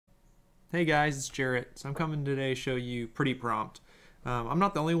Hey guys, it's Jarrett. So I'm coming today to show you Pretty Prompt. I'm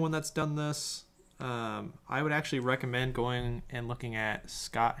not the only one that's done this. I would actually recommend going and looking at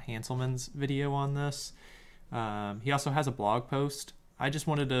Scott Hanselman's video on this. He also has a blog post. I just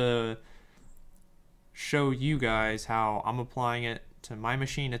wanted to show you guys how I'm applying it to my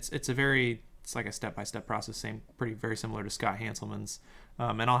machine. It's like a step-by-step process, very similar to Scott Hanselman's.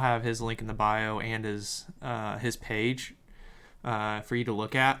 And I'll have his link in the bio and his page for you to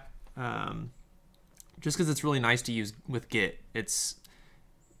look at. Just because it's really nice to use with Git.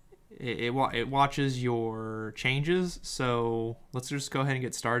 It watches your changes. So let's just go ahead and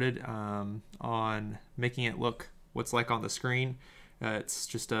get started on making it look what's like on the screen. It's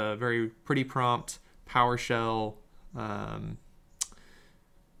just a very pretty prompt PowerShell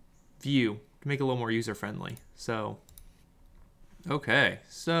view to make it a little more user friendly. So okay,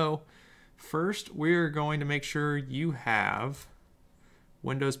 so first we're going to make sure you have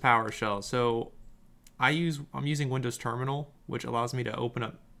Windows PowerShell. So I'm using Windows Terminal, which allows me to open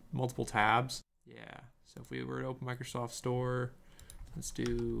up multiple tabs. Yeah, so if we were to open Microsoft Store, let's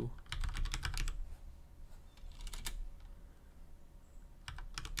do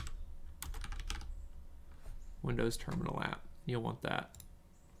Windows Terminal app. You'll want that.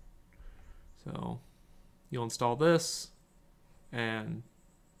 So you'll install this and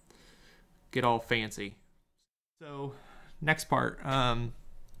get all fancy. So next part, to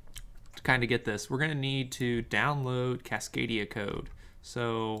kind of get this, we're going to need to download Cascadia Code.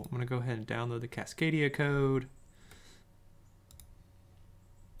 So I'm going to go ahead and download the Cascadia Code.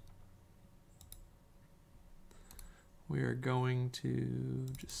 We are going to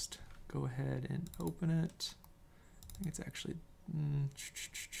just go ahead and open it. I think it's actually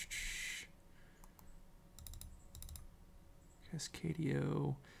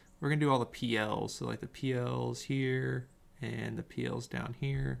Cascadia. We're going to do all the PLs. So like the PLs here and the PLs down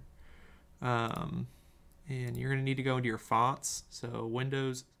here. And you're going to need to go into your fonts. So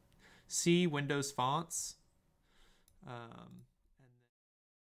Windows fonts.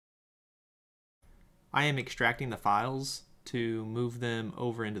 I am extracting the files to move them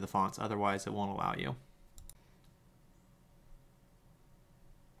over into the fonts. Otherwise, it won't allow you.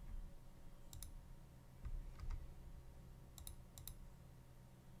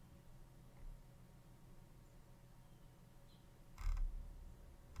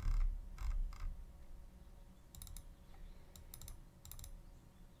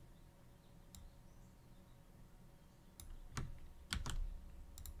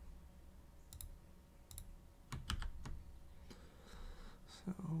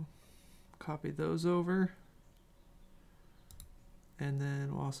 So copy those over, and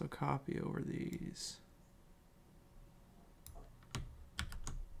then we'll also copy over these.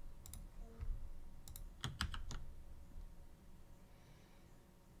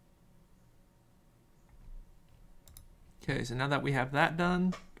 Okay, so now that we have that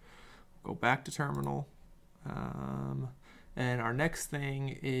done, go back to terminal. And our next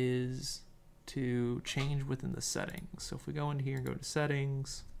thing is to change within the settings. So if we go into here and go to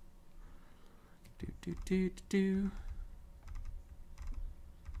settings,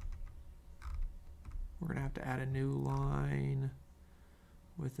 we're gonna have to add a new line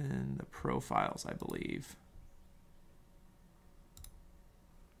within the profiles, I believe.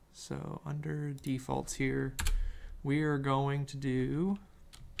 So under defaults here, we are going to do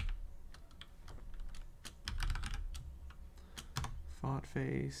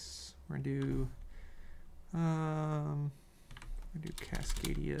fontFace. We're gonna do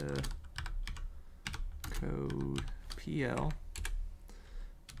Cascadia Code PL,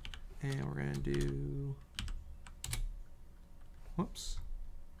 and we're gonna do. Whoops!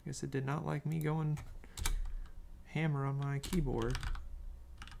 I guess it did not like me going hammer on my keyboard.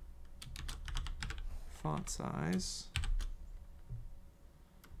 FontSize.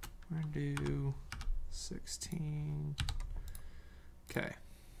 We're gonna do 16. Okay.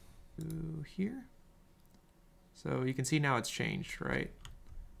 Here. So you can see now it's changed, right?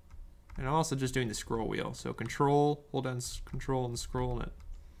 And I'm also just doing the scroll wheel. So control, hold down control and scroll, and it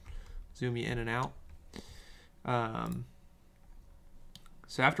zoom you in and out.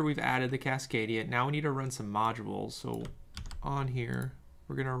 So after we've added the Cascadia, now we need to run some modules. So on here,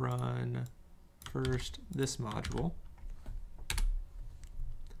 we're gonna run first this module.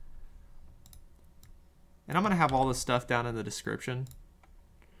 And I'm gonna have all this stuff down in the description.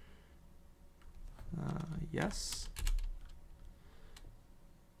 Yes.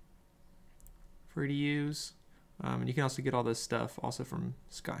 Free to use. And you can also get all this stuff also from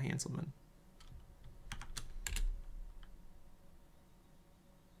Scott Hanselman.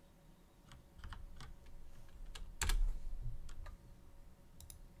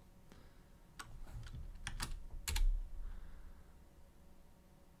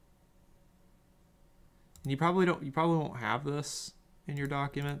 You probably won't have this in your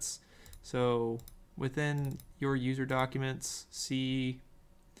documents. So within your user documents,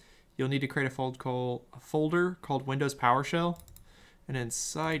 you'll need to create a folder called WindowsPowerShell. And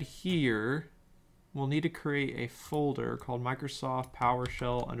inside here, we'll need to create a folder called Microsoft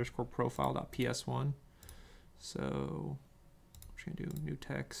PowerShell _profile.ps1. So I'm just gonna do new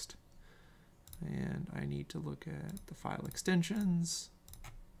text. And I need to look at the file extensions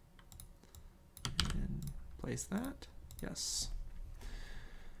and place that. Yes.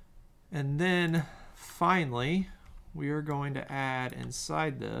 And then finally, we are going to add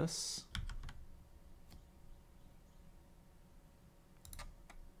inside this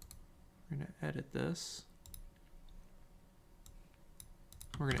we're going to edit this.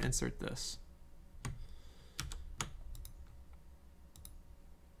 We're going to insert this.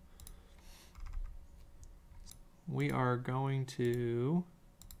 We are going to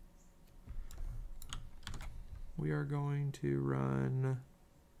run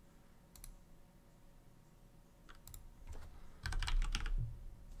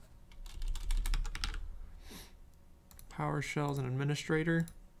PowerShell as an administrator.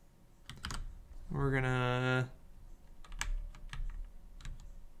 We're gonna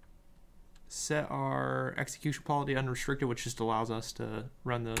set our execution quality unrestricted, which just allows us to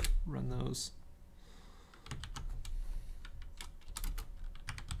run those.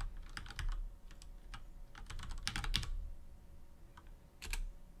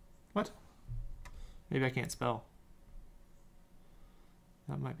 What? Maybe I can't spell.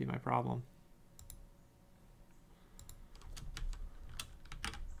 That might be my problem.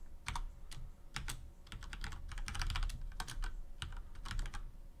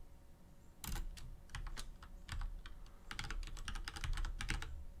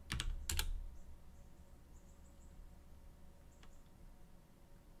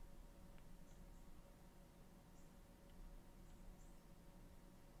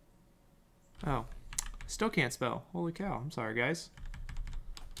 Oh, still can't spell. Holy cow. I'm sorry, guys.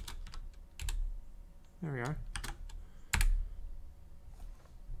 There we are.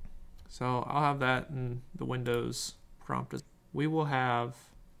 So I'll have that in the Windows prompt. We will have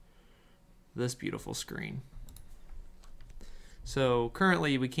this beautiful screen. So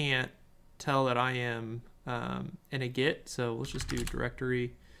currently we can't tell that I am in a Git. So let's just do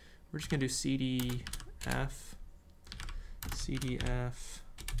directory. We're just going to do cdf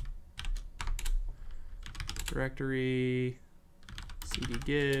directory, cd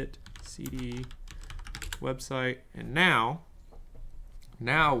git, cd website, and now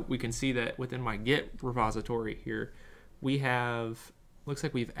we can see that within my Git repository here, we have, looks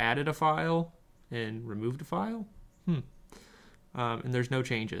like we've added a file and removed a file. And there's no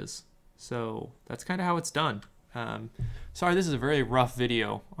changes. So that's kind of how it's done. Sorry, this is a very rough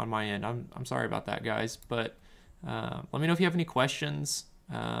video on my end. I'm sorry about that, guys, but let me know if you have any questions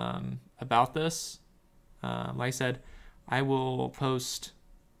about this. Like I said, I will post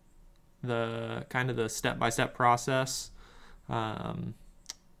the kind of the step-by-step process to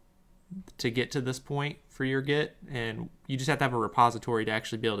get to this point for your Git, and you just have to have a repository to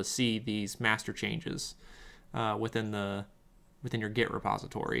actually be able to see these master changes within your Git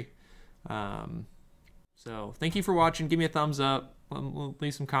repository. So thank you for watching. Give me a thumbs up.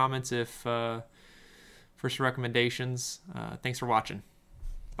 Leave some comments for some recommendations. Thanks for watching.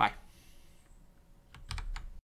 Bye.